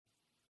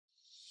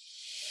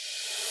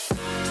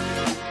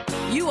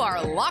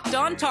are Locked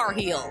On Tar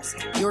Heels,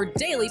 your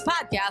daily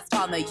podcast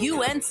on the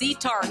UNC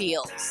Tar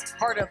Heels,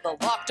 part of the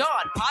Locked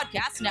On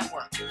Podcast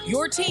Network,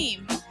 your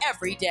team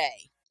every day.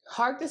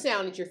 Hark the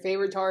sound, it's your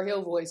favorite Tar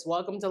Heel voice.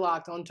 Welcome to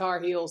Locked On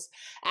Tar Heels.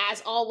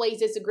 As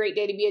always, it's a great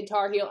day to be a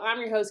Tar Heel. I'm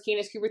your host,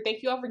 Candace Cooper.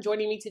 Thank you all for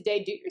joining me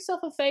today. Do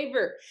yourself a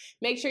favor.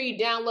 Make sure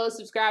you download,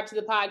 subscribe to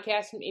the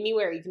podcast from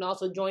anywhere. You can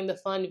also join the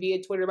fun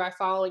via Twitter by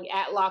following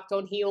at Locked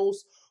On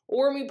Heels,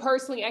 or me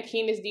personally at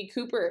Candace D.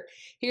 Cooper.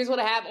 Here's what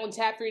I have on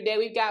tap for today.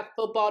 We've got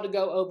football to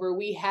go over.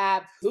 We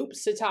have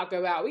hoops to talk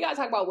about. We got to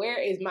talk about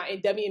where is my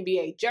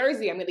WNBA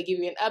jersey. I'm going to give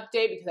you an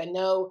update because I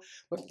know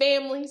we're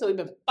family, so we've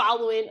been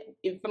following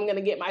if I'm going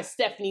to get my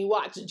Stephanie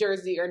Watts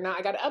jersey or not.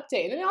 I got an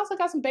update. And then I also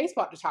got some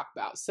baseball to talk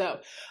about. So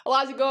a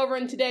lot to go over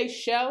in today's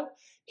show.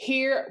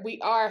 Here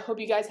we are. Hope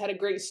you guys had a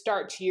great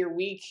start to your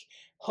week.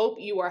 Hope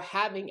you are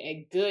having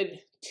a good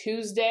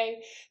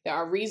Tuesday. There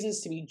are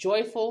reasons to be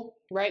joyful,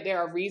 right? There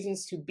are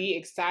reasons to be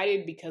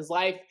excited because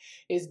life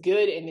is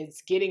good and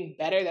it's getting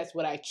better. That's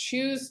what I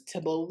choose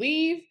to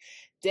believe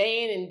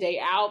day in and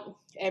day out.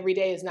 Every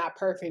day is not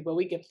perfect, but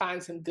we can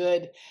find some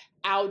good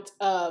out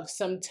of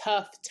some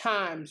tough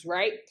times,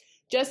 right?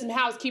 Just some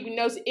housekeeping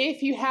notes.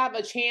 If you have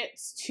a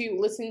chance to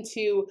listen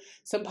to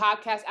some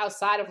podcasts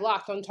outside of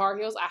Locked On Tar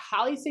Heels, I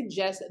highly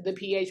suggest the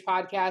PH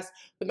podcast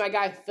with my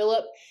guy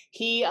Philip.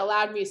 He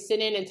allowed me to sit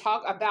in and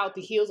talk about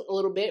the Heels a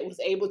little bit, was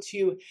able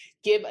to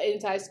give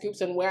inside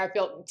scoops on where I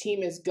felt the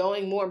team is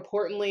going. More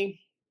importantly,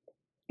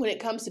 when it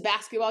comes to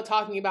basketball,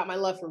 talking about my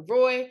love for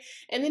Roy.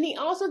 And then he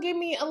also gave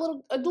me a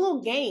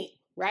little game.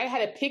 Right? I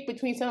had to pick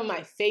between some of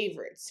my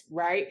favorites,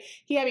 right?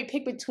 He had me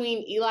pick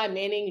between Eli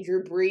Manning,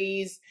 Drew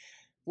Brees,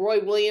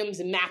 Roy Williams,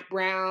 and Mack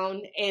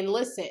Brown. And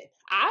listen,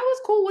 I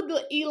was cool with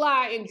the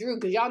Eli and Drew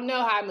because y'all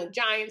know how I'm a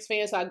Giants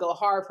fan, so I go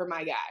hard for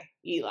my guy,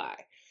 Eli.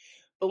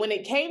 But when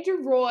it came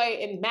to Roy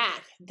and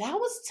Mack, that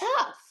was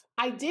tough.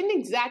 I didn't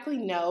exactly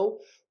know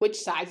which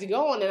side to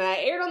go on. And I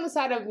erred on the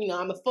side of,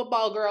 I'm a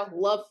football girl,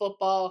 love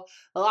football,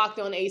 Locked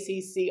On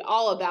ACC,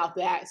 all about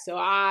that. So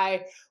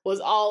I was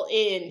all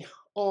in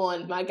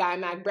on my guy,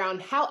 Mack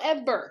Brown.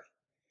 However,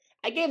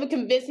 I gave a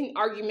convincing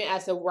argument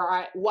as to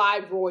why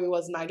Roy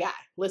was my guy.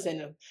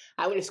 Listen,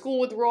 I went to school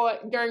with Roy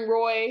during the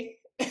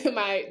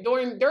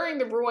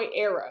Roy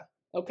era.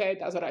 Okay,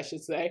 that's what I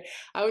should say.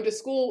 I went to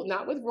school,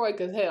 not with Roy,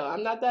 because hell,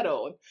 I'm not that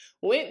old.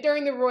 Went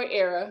during the Roy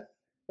era,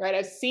 right?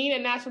 I've seen a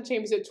national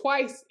championship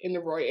twice in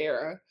the Roy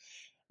era.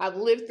 I've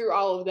lived through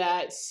all of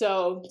that.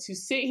 So to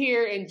sit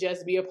here and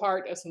just be a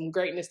part of some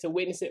greatness, to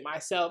witness it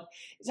myself,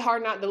 it's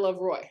hard not to love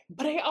Roy.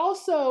 But I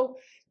also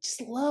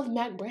just love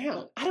Mack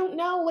Brown. I don't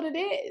know what it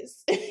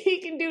is.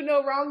 He can do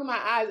no wrong in my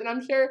eyes. And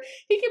I'm sure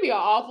he could be an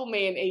awful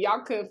man and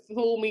y'all couldn't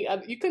fool me.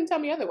 You couldn't tell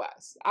me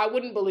otherwise. I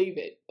wouldn't believe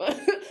it.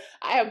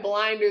 I have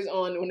blinders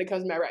on when it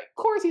comes to Matt Wright. Of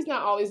course, he's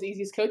not always the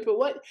easiest coach,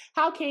 but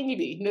how can you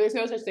be? There's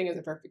no such thing as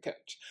a perfect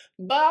coach.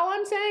 But all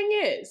I'm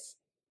saying is,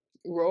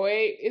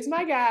 Roy is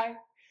my guy.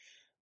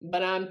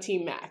 But I'm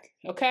Team Mac,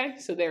 okay?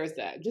 So there's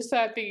that. Just so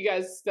I figure you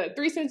guys, that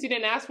 3 cents you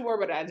didn't ask for,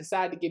 but I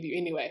decided to give you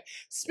anyway.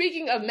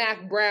 Speaking of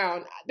Mack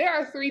Brown, there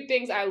are 3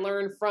 things I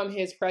learned from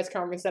his press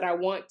conference that I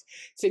want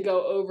to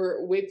go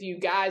over with you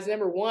guys.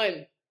 Number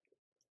 1,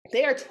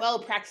 they are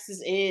 12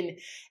 practices in,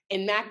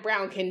 and Mack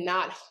Brown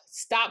cannot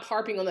stop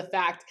harping on the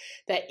fact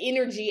that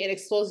energy and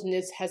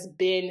explosiveness has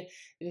been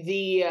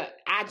the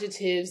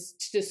adjectives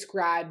to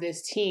describe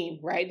this team,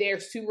 right? They're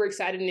super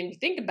excited, and if you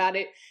think about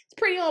it, it's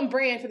pretty on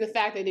brand for the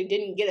fact that they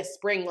didn't get a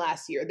spring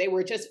last year. They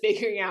were just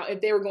figuring out if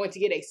they were going to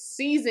get a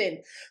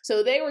season.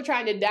 So they were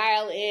trying to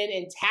dial in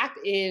and tap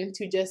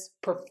into just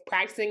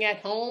practicing at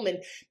home and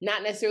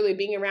not necessarily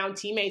being around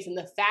teammates. And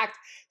the fact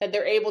that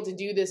they're able to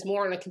do this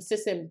more on a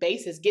consistent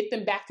basis, get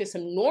them back to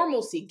some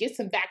normalcy, get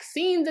some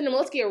vaccines in them.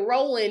 Let's get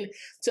rolling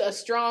to a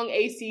strong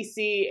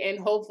ACC and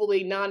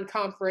hopefully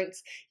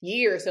non-conference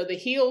year. So the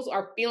Heels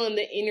are feeling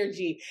the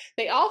energy.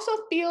 They also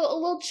feel a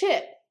little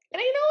chip.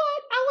 And you know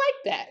what? I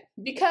like that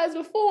because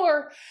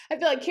before, I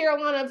feel like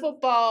Carolina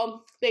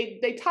football,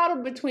 they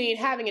toddled between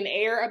having an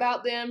air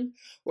about them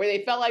where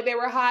they felt like they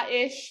were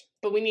hot-ish,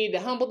 but we needed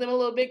to humble them a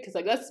little bit because,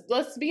 like,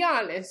 let's be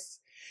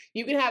honest.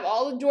 You can have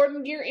all the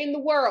Jordan gear in the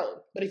world,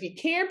 but if you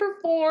can't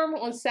perform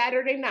on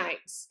Saturday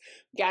nights,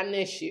 you got an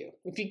issue.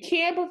 If you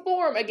can't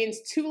perform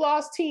against two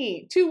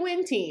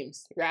win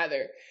teams,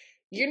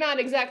 you're not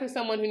exactly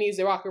someone who needs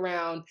to walk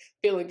around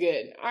feeling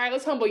good. All right,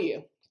 let's humble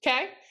you,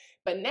 okay?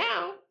 But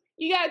now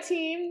you got a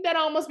team that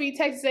almost beat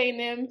Texas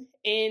A&M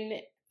in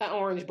an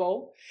Orange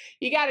Bowl.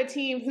 You got a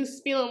team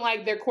who's feeling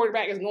like their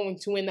quarterback is going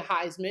to win the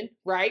Heisman,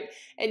 right?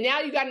 And now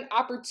you got an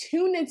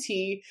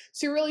opportunity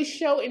to really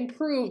show and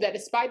prove that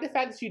despite the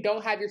fact that you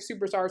don't have your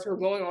superstars who are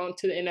going on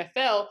to the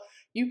NFL,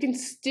 you can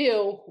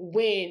still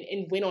win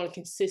and win on a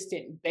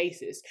consistent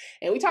basis.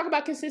 And we talk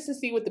about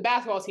consistency with the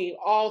basketball team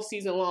all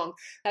season long.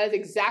 That is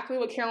exactly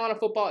what Carolina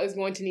football is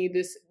going to need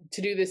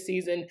to do this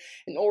season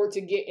in order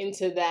to get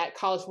into that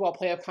college football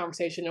playoff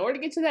conversation, in order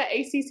to get to that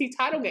ACC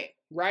title game,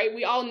 right?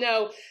 We all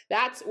know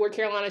that's where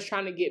Carolina's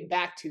trying to get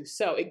back to.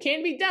 So it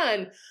can be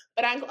done,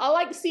 but I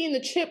like seeing the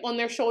chip on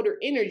their shoulder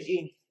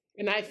energy.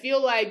 And I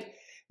feel like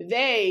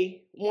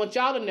they want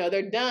y'all to know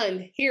they're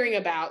done hearing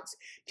about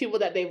people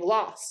that they've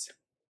lost.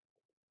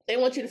 They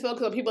want you to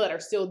focus on people that are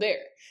still there.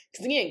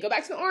 Because again, go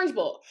back to the Orange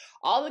Bowl.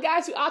 All the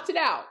guys who opted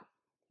out,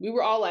 we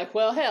were all like,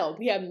 well, hell,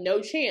 we have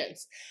no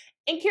chance.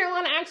 And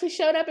Carolina actually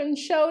showed up and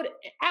showed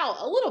out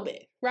a little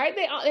bit, right?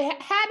 They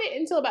had it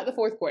until about the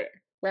fourth quarter,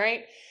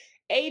 right?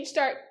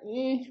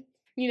 Carolina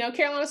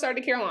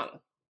started Carolina.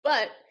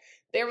 But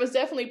there was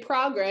definitely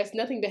progress,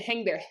 nothing to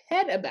hang their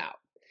head about.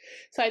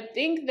 So I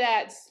think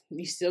that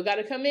you still got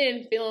to come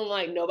in feeling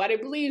like nobody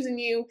believes in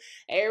you.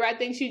 Everybody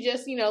thinks you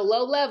just,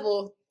 low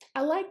level.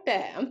 I like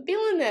that. I'm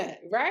feeling that,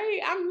 right?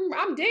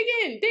 I'm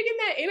digging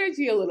that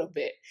energy a little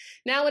bit.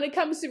 Now, when it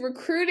comes to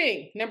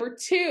recruiting, number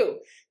 2,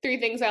 3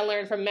 things I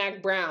learned from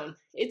Mack Brown.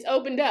 It's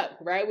opened up,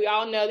 right? We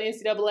all know the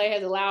NCAA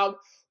has allowed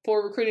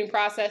for recruiting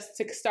process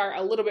to start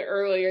a little bit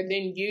earlier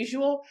than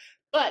usual,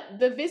 but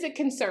the visit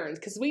concerns,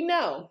 because we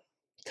know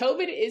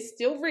COVID is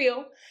still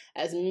real.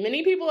 As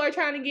many people are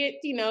trying to get,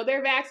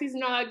 their vaccines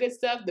and all that good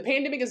stuff, the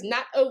pandemic is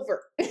not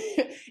over.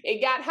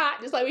 It got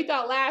hot just like we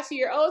thought last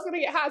year. Oh, it's going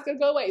to get hot. It's going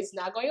to go away. It's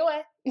not going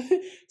away.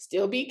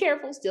 Still be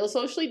careful. Still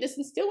socially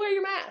distance. Still wear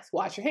your mask.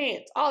 Wash your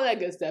hands. All that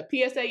good stuff.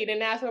 PSA you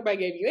didn't ask for, but I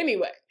gave you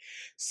anyway.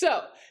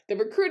 So the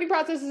recruiting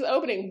process is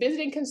opening.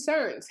 Visiting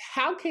concerns.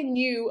 How can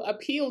you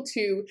appeal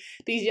to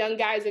these young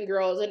guys and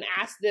girls and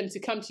ask them to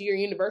come to your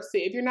university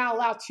if you're not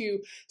allowed to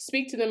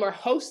speak to them or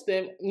host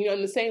them,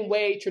 in the same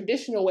way,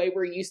 traditional way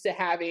we're used to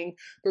having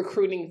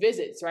recruiting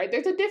visits, right?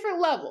 There's a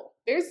different level.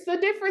 There's the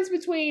difference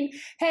between,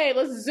 hey,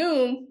 let's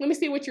Zoom, let me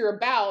see what you're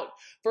about,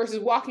 versus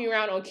walking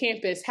around on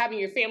campus, having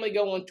your family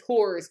go on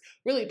tours,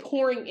 really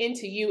pouring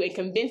into you and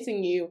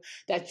convincing you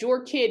that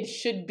your kid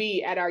should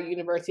be at our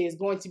university, is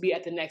going to be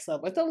at the next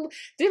level. It's a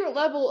different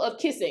level of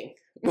kissing,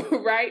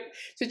 right?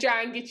 To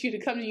try and get you to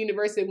come to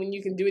university when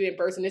you can do it in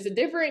person. It's a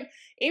different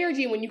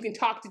energy when you can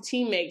talk to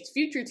teammates,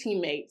 future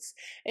teammates,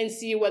 and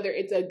see whether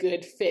it's a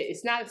good fit.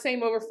 It's not the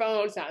same over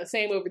phone. It's not the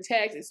same over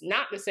text. It's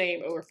not the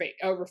same over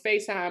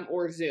FaceTime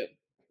or Zoom.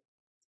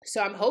 So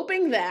I'm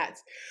hoping that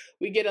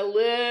we get a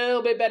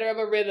little bit better of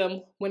a rhythm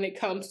when it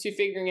comes to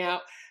figuring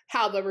out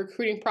how the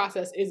recruiting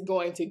process is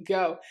going to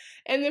go.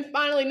 And then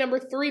finally, number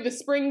 3, the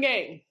spring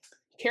game.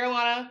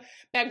 Carolina,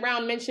 Mack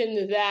Brown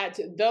mentioned that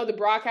though the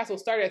broadcast will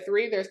start at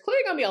 3, there's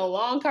clearly going to be a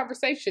long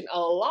conversation, a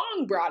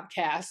long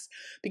broadcast,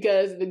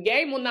 because the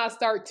game will not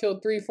start till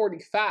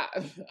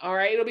 3:45. All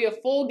right, it'll be a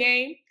full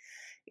game.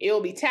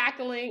 It'll be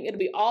tackling. It'll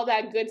be all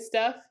that good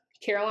stuff.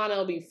 Carolina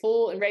will be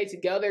full and ready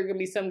to go. There are going to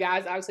be some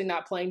guys obviously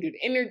not playing due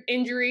to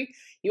injury.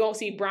 You won't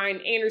see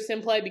Brian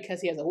Anderson play because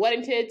he has a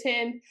wedding to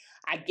attend.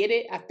 I get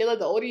it. I feel like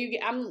the older you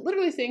get, I'm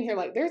literally sitting here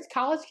like, there's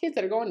college kids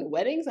that are going to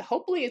weddings.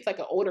 Hopefully it's like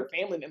an older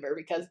family member,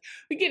 because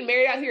we get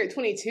married out here at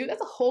 22.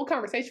 That's a whole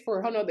conversation for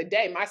a whole nother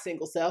day. My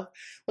single self,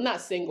 well,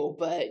 not single,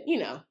 but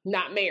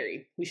not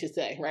married, we should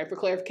say, right? For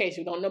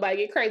clarification, don't nobody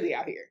get crazy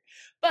out here.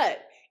 But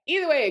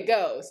either way it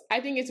goes,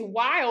 I think it's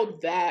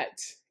wild that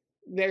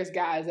there's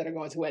guys that are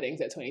going to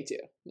weddings at 22.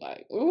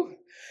 Like, ooh,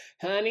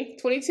 honey,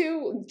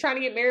 22, trying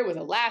to get married was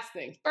the last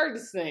thing,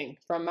 furthest thing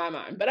from my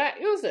mind. But I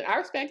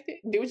respect it.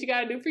 Do what you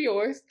got to do for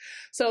yours.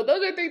 So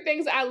those are 3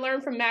 things I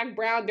learned from Mack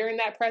Brown during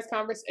that press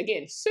conference.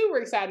 Again, super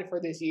excited for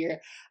this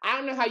year. I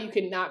don't know how you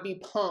could not be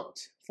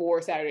pumped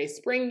for Saturday's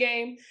spring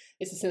game.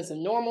 It's a sense of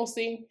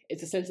normalcy.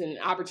 It's a sense of an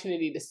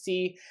opportunity to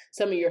see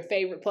some of your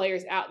favorite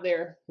players out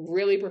there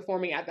really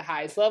performing at the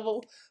highest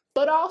level.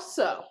 But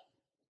also,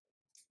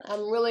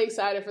 I'm really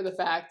excited for the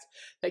fact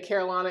that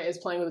Carolina is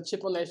playing with a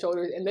chip on their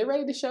shoulders and they're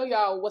ready to show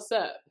y'all what's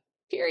up.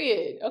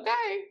 Period.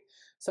 Okay.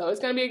 So it's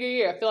going to be a good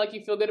year. I feel like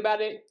you feel good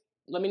about it.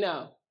 Let me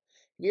know.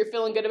 If you're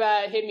feeling good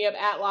about it, hit me up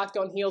at Locked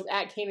On Heels,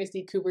 at Candace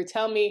D. Cooper.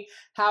 Tell me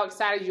how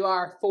excited you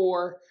are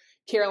for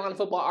Carolina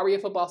football. Are we a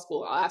football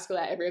school? I'll ask for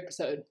that every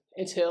episode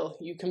until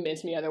you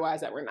convince me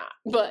otherwise that we're not.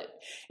 But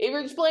if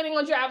you're just planning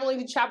on traveling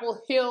to Chapel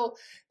Hill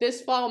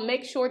this fall,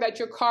 make sure that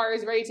your car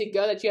is ready to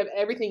go, that you have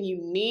everything you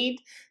need.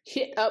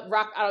 Hit up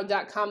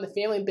rockauto.com, the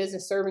family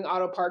business serving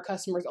auto part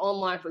customers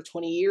online for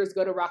 20 years.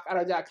 Go to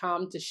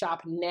rockauto.com to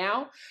shop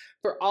now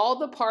for all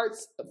the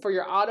parts for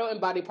your auto and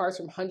body parts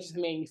from hundreds of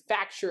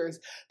manufacturers.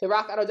 The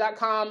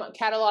rockauto.com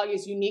catalog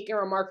is unique and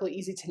remarkably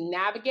easy to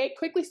navigate.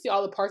 Quickly see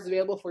all the parts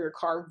available for your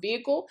car or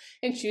vehicle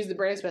and choose the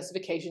brand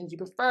specifications you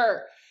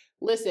prefer.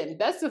 Listen,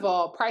 best of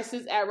all,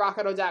 prices at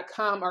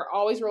rockauto.com are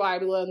always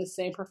reliable and the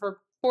same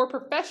for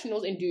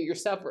professionals and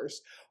do-it-yourselfers.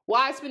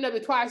 Why spend up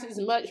to twice as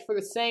much for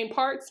the same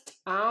parts?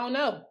 I don't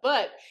know.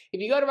 But if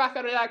you go to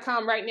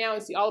rockauto.com right now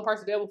and see all the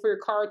parts available for your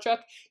car or truck,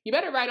 you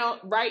better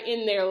write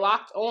in there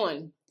Locked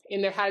On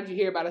in their How Did You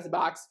Hear About Us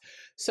box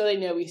so they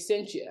know we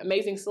sent you.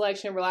 Amazing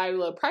selection,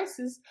 reliable low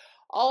prices,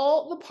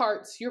 all the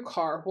parts your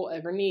car will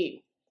ever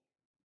need.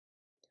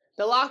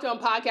 The Locked On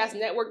Podcast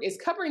Network is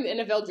covering the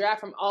NFL Draft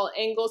from all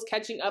angles,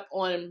 catching up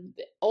on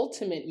the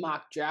Ultimate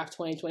Mock Draft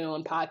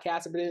 2021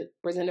 podcast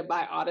presented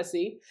by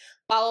Odyssey.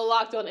 Follow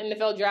Locked On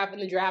NFL Draft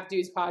and the Draft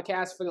Dudes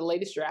podcast for the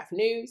latest draft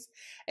news.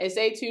 And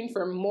stay tuned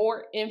for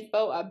more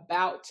info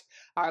about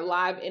our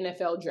live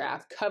NFL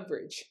Draft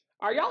coverage.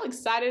 Are y'all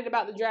excited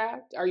about the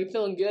draft? Are you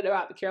feeling good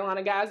about the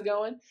Carolina guys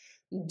going?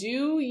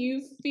 Do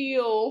you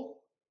feel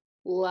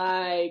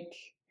like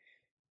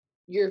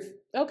you're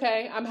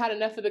okay? I've had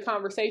enough of the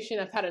conversation.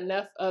 I've had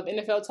enough of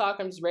NFL talk.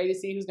 I'm just ready to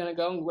see who's going to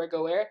go and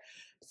go where.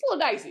 It's a little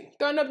dicey.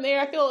 Throwing up in the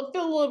air, I feel a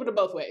little bit of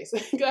both ways.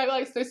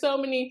 Like there's so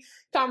many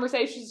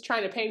conversations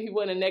trying to paint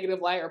people in a negative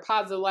light or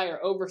positive light or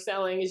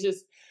overselling. It's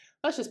just,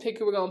 let's just pick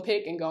who we're going to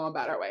pick and go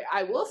about our way.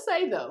 I will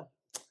say, though,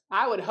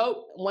 I would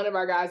hope one of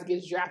our guys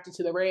gets drafted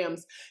to the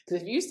Rams,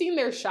 because if you've seen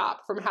their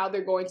shop from how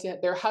they're going to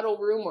their huddle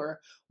room or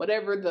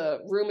whatever the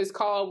room is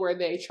called where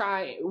they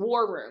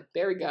war room,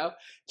 there we go,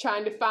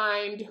 trying to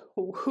find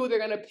who they're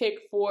going to pick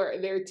for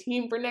their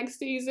team for next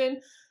season,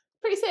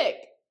 pretty sick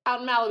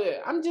out in Malibu.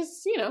 I'm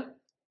just,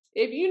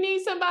 if you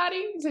need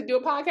somebody to do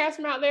a podcast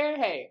from out there,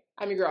 hey,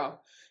 I'm your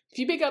girl. If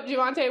you pick up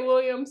Javonte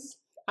Williams,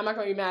 I'm not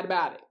going to be mad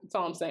about it. That's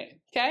all I'm saying.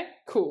 Okay?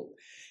 Cool.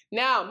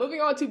 Now,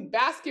 moving on to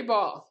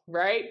basketball,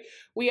 right?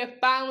 We have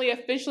finally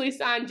officially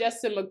signed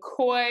Justin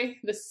McCoy,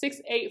 the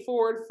 6'8"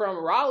 forward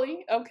from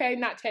Raleigh. Okay,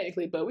 not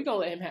technically, but we're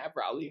going to let him have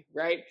Raleigh,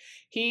 right?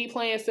 He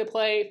plans to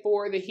play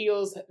for the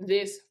Heels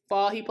this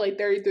fall. He played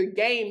 33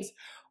 games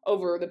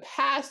over the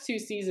past 2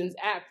 seasons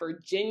at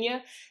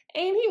Virginia,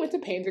 and he went to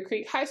Panther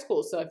Creek High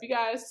School. So if you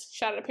guys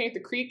shout out Panther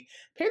Creek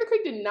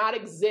did not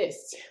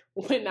exist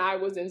when I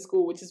was in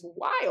school, which is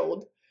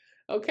wild.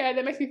 Okay,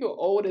 that makes me feel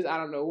old as I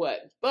don't know what.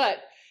 But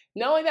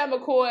knowing that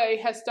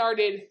McCoy has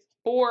started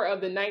 4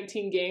 of the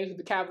 19 games with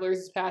the Cavaliers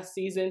this past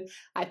season,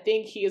 I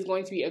think he is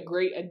going to be a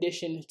great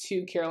addition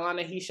to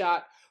Carolina. He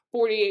shot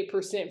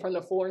 48% from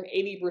the floor and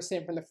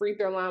 80% from the free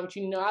throw line, which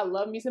I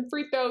love me some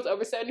free throws,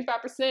 over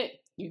 75%.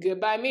 You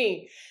good by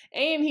me.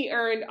 And he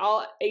earned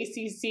all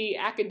ACC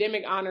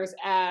academic honors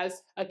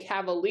as a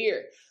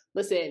Cavalier.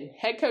 Listen,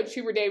 head coach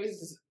Hubert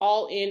Davis is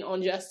all in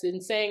on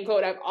Justin, saying,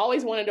 quote, "I've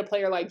always wanted a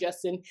player like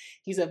Justin.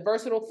 He's a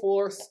versatile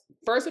four,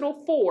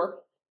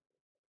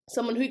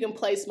 someone who can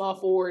play small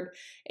forward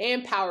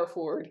and power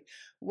forward.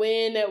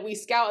 When we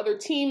scout other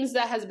teams,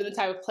 that has been the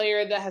type of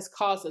player that has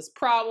caused us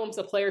problems,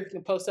 a player who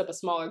can post up a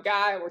smaller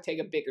guy or take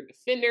a bigger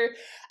defender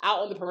out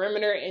on the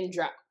perimeter and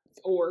drop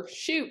or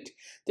shoot.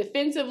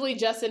 Defensively,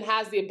 Justin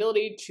has the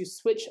ability to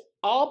switch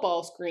all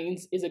ball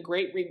screens, is a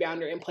great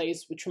rebounder and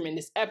plays with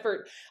tremendous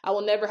effort. I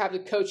will never have to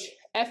coach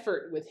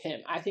effort with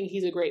him. I think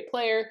he's a great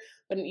player,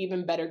 but an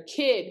even better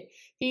kid.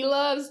 He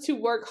loves to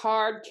work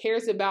hard,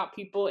 cares about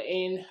people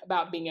and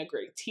about being a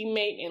great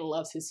teammate, and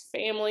loves his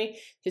family.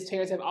 His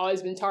parents have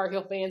always been Tar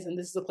Heel fans, and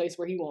this is a place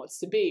where he wants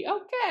to be."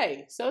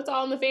 Okay, so it's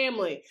all in the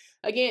family.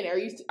 Again,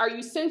 are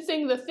you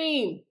sensing the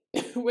theme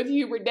with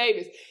Hubert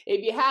Davis?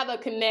 If you have a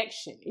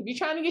connection, if you're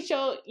trying to get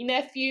your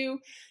nephew,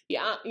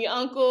 your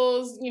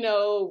uncle's,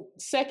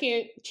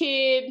 second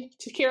kid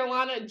to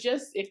Carolina,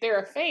 just if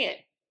they're a fan,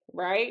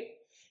 right?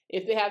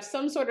 If they have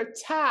some sort of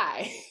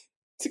tie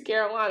to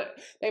Carolina,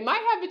 they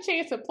might have a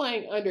chance of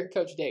playing under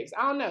Coach Davis.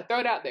 I don't know. Throw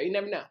it out there. You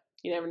never know.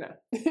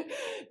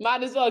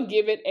 Might as well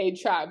give it a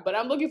try. But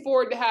I'm looking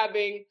forward to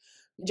having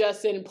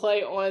Justin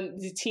play on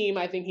the team.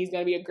 I think he's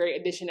going to be a great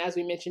addition. As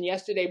we mentioned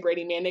yesterday,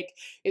 Brady Manek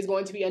is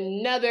going to be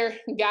another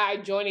guy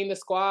joining the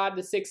squad,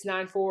 the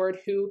 6'9" forward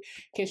who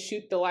can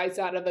shoot the lights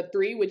out of a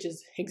 3, which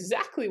is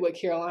exactly what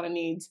Carolina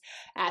needs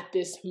at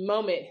this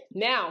moment.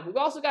 Now, we've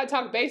also got to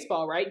talk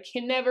baseball, right?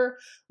 Can never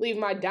leave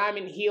my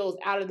Diamond Heels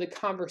out of the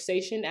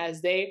conversation,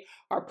 as they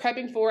are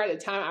prepping for, at the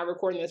time I'm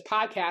recording this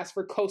podcast,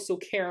 for Coastal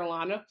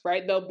Carolina,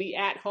 right? They'll be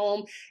at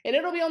home, and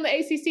it'll be on the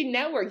ACC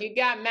network. You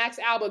got Max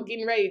Alba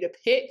getting ready to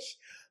pitch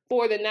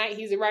for the night.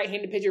 He's a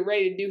right-handed pitcher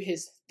ready to do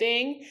his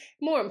thing.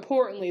 More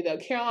importantly, though,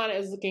 Carolina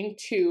is looking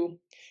to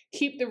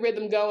keep the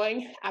rhythm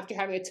going after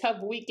having a tough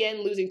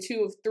weekend, losing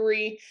 2 of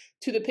 3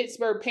 to the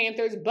Pittsburgh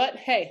Panthers. But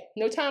hey,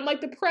 no time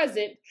like the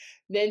present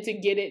than to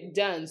get it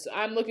done. So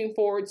I'm looking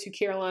forward to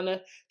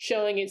Carolina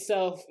showing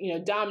itself,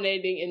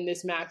 dominating in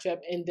this matchup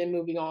and then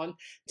moving on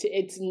to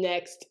its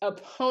next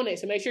opponent.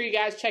 So make sure you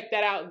guys check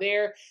that out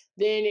there.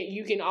 Then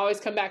you can always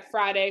come back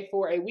Friday,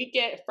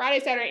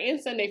 Saturday, and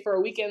Sunday for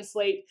a weekend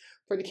slate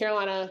for the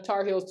Carolina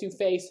Tar Heels to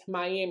face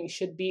Miami.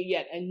 Should be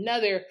yet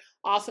another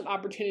awesome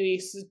opportunity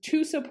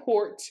to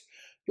support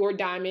your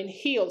Diamond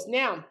Heels.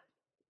 Now,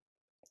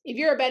 if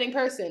you're a betting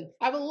person,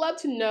 I would love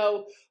to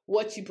know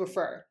what you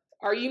prefer.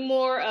 Are you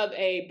more of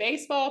a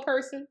baseball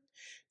person?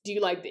 Do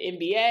you like the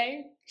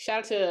NBA? Shout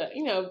out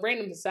to,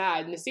 random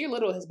aside, Nasir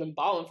Little has been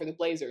balling for the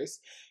Blazers.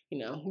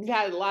 We've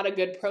had a lot of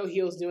good pro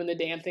heels doing the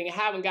damn thing. I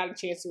haven't got a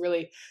chance to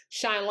really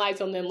shine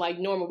lights on them like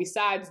normal,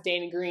 besides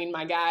Danny Green,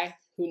 my guy,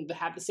 who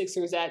have the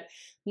Sixers at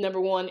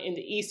number 1 in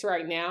the East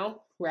right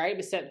now, right?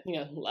 Except,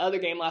 the other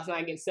game last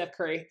night against Steph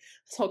Curry.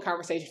 This whole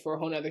conversation for a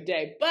whole nother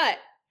day. But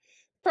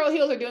pro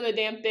heels are doing the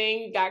damn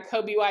thing. Got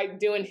Kobe White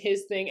doing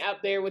his thing out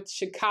there with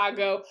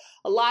Chicago.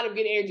 A lot of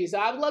good energy. So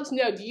I would love to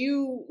know, do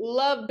you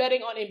love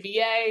betting on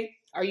NBA?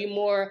 Are you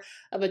more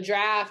of a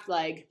draft,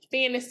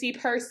 fantasy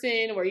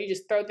person where you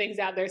just throw things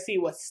out there, see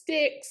what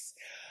sticks?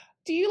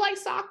 Do you like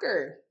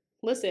soccer?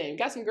 Listen,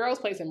 got some girls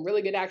playing some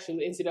really good action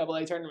with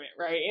NCAA tournament,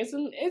 right?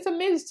 And some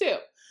men's too.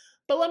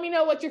 But let me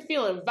know what you're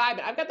feeling,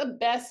 vibing. I've got the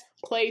best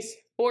place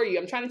for you.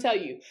 I'm trying to tell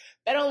you,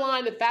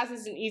 BetOnline, the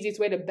fastest and easiest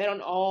way to bet on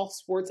all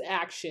sports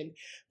action.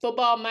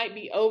 Football might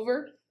be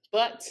over,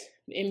 but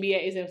the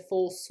NBA is in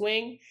full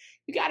swing.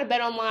 You got to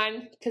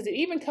BetOnline because it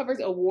even covers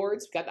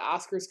awards. We got the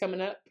Oscars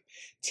coming up,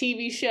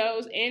 TV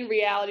shows, and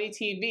reality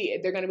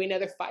TV. There's going to be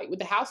another fight with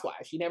the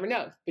Housewives. You never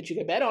know, but you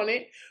can bet on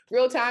it.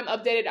 Real-time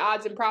updated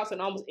odds and props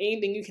on almost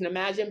anything you can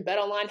imagine.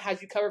 BetOnline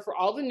has you covered for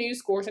all the news,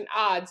 scores, and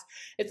odds.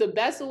 It's the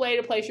best way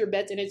to place your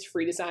bets, and it's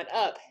free to sign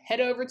up. Head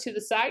over to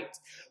the site,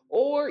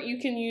 or you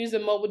can use a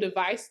mobile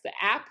device, the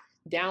app.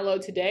 Download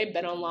today,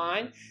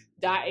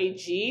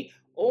 betonline.ag,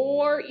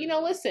 or,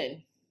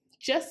 listen.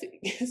 Just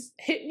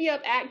hit me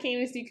up at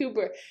Candace D.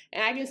 Cooper,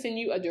 and I can send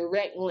you a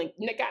direct link.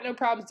 Got no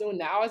problems doing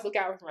that. I always look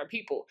out for my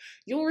people.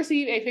 You'll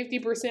receive a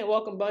 50%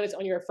 welcome bonus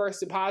on your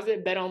first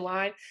deposit.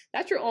 BetOnline,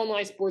 that's your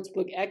online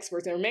sportsbook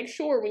experts. And make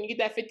sure when you get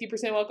that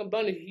 50% welcome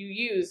bonus, you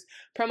use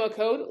promo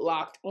code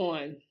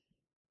LOCKEDON.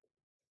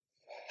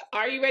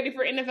 Are you ready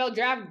for NFL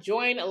Draft?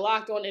 Join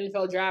Locked On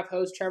NFL Draft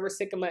hosts Trevor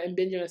Sikkema and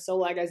Benjamin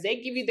Solak as they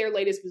give you their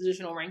latest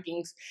positional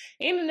rankings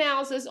and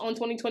analysis on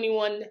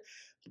 2021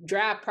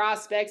 draft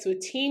prospects with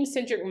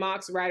team-centric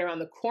mocks right around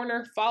the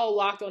corner. Follow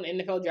Locked On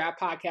NFL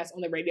Draft Podcast on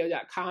the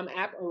radio.com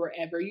app or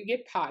wherever you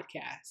get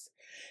podcasts.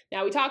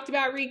 Now, we talked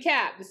about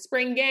recap, the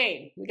spring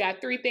game. We got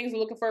 3 things we're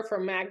looking for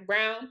from Mack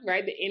Brown,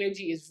 right? The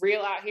energy is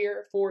real out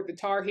here for the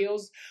Tar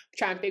Heels.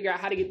 We're trying to figure out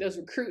how to get those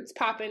recruits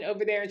popping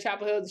over there in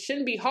Chapel Hill. It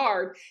shouldn't be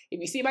hard.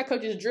 If you see my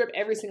coaches drip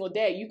every single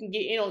day, you can get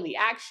in on the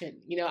action.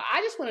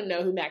 I just want to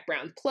know who Mack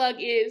Brown's plug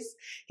is,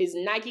 his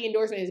Nike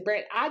endorsement, his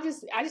brand. I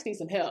just need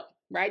some help.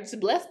 Right? Just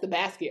bless the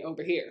basket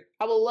over here.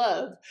 I will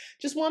love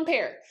just one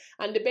pair.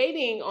 I'm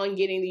debating on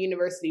getting the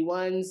university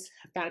ones.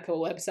 I found a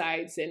couple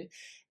websites, and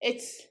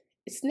it's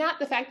not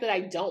the fact that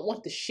I don't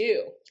want the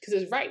shoe, because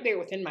it's right there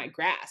within my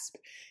grasp.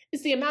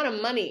 It's the amount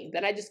of money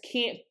that I just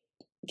can't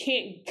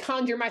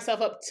conjure myself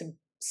up to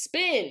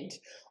spend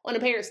on a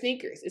pair of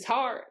sneakers. It's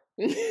hard.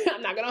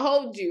 I'm not gonna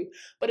hold you,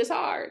 but it's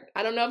hard.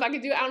 I don't know if I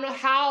could do it. I don't know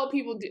how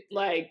people do.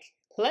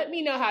 Let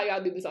me know how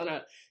y'all do this on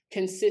a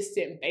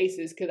consistent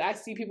basis, because I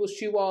see people's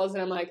shoe walls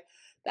and I'm like,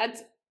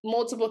 that's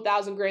multiple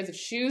thousand grams of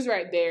shoes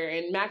right there.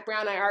 And Mack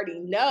Brown, I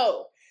already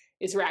know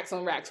it's racks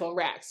on racks on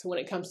racks when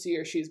it comes to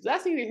your shoes, but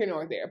that's neither here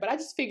nor there. But I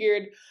just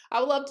figured I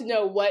would love to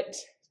know what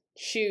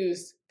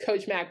shoes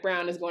Coach Mack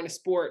Brown is going to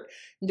sport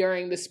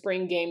during the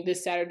spring game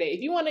this Saturday.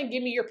 If you want to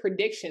give me your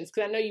predictions,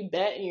 because I know you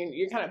bet and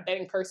you're kind of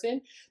betting person,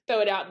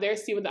 throw it out there,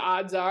 see what the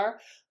odds are.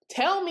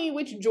 Tell me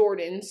which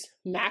Jordans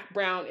Mack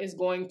Brown is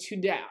going to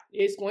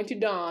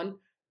don.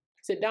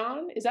 Is it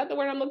Don? Is that the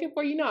word I'm looking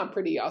for? I'm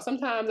pretty, y'all.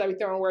 Sometimes I be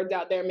throwing words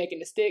out there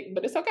making it stick,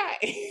 but it's okay.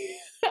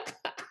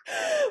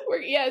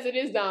 Yes, it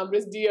is Don, but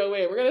it's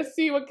D-O-N. We're going to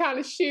see what kind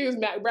of shoes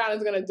Mack Brown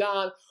is going to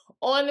don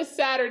on a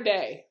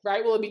Saturday,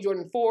 right? Will it be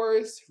Jordan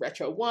 4s,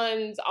 retro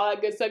 1s, all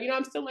that good stuff?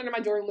 I'm still learning my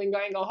Jordan lingo.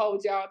 I ain't going to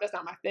hold y'all. That's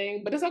not my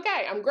thing, but it's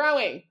okay. I'm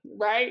growing,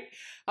 right?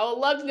 I would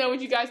love to know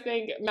what you guys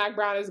think Mack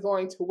Brown is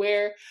going to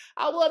wear.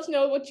 I would love to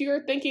know what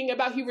you're thinking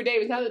about Hubert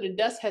Davis now that the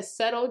dust has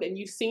settled and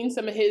you've seen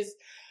some of his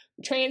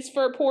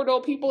transfer portal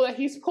people that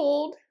he's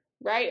pulled,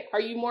 right?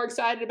 Are you more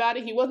excited about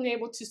it? He wasn't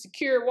able to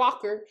secure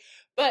Walker,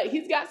 but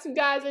he's got some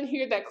guys in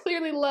here that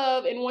clearly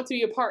love and want to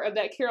be a part of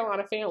that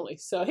Carolina family.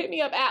 So hit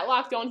me up at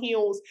Locked On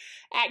Heels,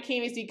 at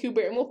Candace D.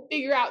 Cooper, and we'll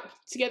figure out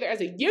together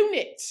as a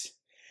unit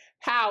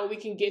how we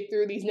can get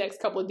through these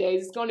next couple of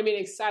days. It's going to be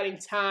an exciting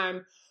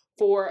time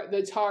for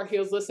the Tar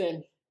Heels.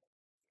 Listen,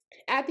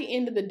 at the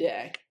end of the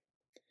day,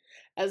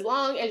 as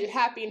long as you're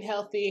happy and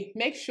healthy,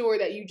 make sure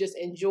that you just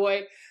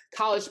enjoy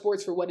college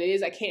sports for what it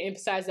is. I can't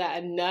emphasize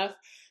that enough.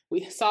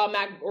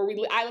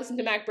 I listened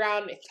to Mack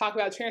Brown talk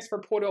about transfer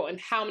portal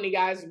and how many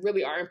guys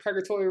really are in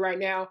purgatory right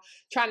now,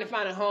 trying to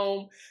find a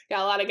home. Got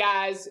a lot of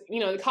guys,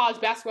 the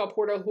college basketball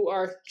portal who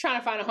are trying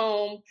to find a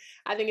home.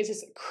 I think it's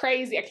just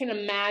crazy. I can't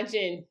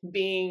imagine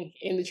being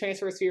in the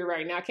transfer sphere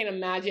right now. I can't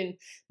imagine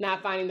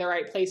not finding the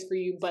right place for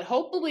you. But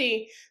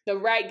hopefully the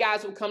right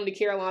guys will come to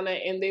Carolina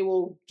and they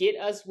will get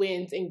us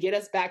wins and get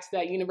us back to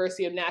that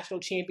University of National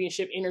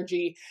Championship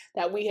energy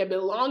that we have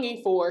been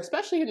longing for,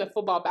 especially in the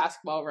football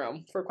basketball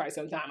realm for quite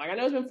some time. I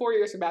know it's been 4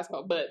 years for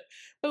basketball, but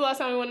when the last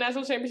time we won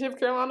national championship for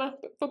Carolina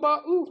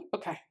football? Ooh,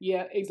 okay.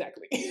 Yeah,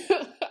 exactly.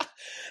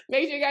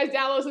 Make sure you guys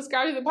download,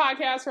 subscribe to the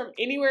podcast from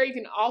anywhere. You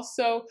can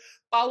also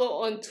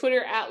follow on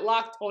Twitter at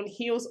Locked On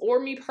Heels or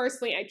me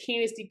personally at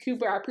Candace D.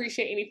 Cooper. I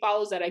appreciate any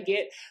follows that I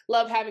get.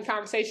 Love having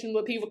conversations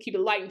with people. Keep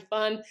it light and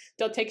fun.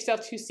 Don't take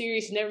yourself too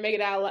serious. You never make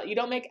it out. You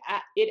don't make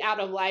it out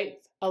of life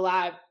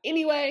alive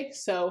anyway.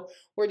 So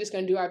we're just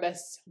going to do our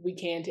best we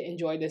can to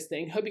enjoy this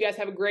thing. Hope you guys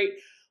have a great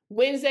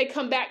Wednesday.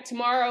 Come back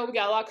tomorrow. We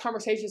got a lot of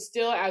conversations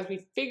still as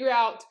we figure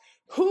out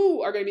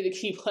who are going to be the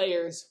key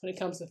players when it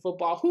comes to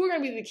football, who are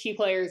going to be the key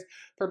players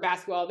for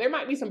basketball. There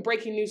might be some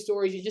breaking news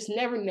stories. You just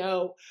never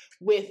know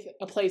with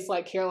a place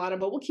like Carolina,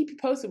 but we'll keep you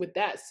posted with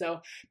that. So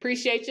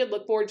appreciate you.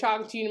 Look forward to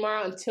talking to you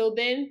tomorrow. Until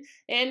then,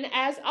 and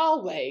as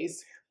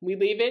always, we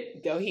leave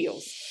it, go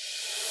Heels.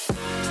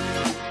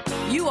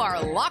 You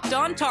are Locked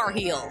On Tar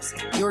Heels,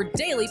 your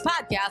daily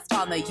podcast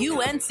on the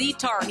UNC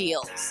Tar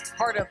Heels,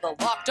 part of the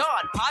Locked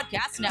On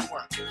Podcast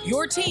Network,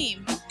 your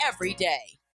team every day.